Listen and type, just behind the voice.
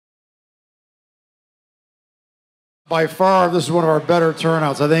By far, this is one of our better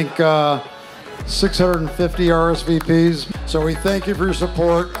turnouts. I think 650 RSVPs. So we thank you for your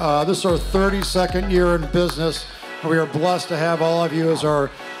support. This is our 32nd year in business, and we are blessed to have all of you as our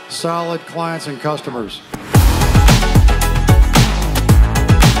solid clients and customers.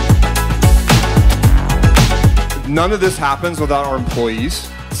 None of this happens without our employees.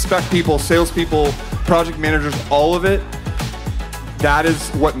 Spec people, salespeople, project managers, all of it. That is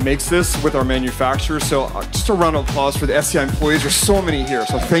what makes this with our manufacturers. So just a round of applause for the SCI employees. There's so many here.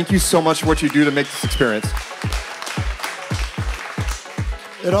 So thank you so much for what you do to make this experience.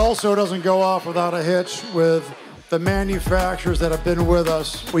 It also doesn't go off without a hitch with the manufacturers that have been with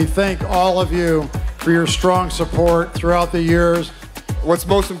us. We thank all of you for your strong support throughout the years. What's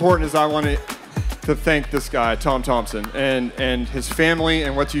most important is I want to thank this guy, Tom Thompson, and his family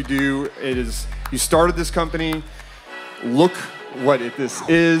and what you do. It is, you started this company. Look what this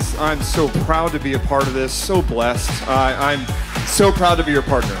is. I'm so proud to be a part of this, so blessed. I'm so proud to be your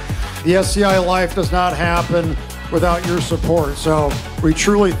partner. The SCI life does not happen without your support. So we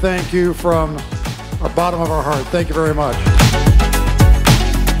truly thank you from our bottom of our heart. Thank you very much.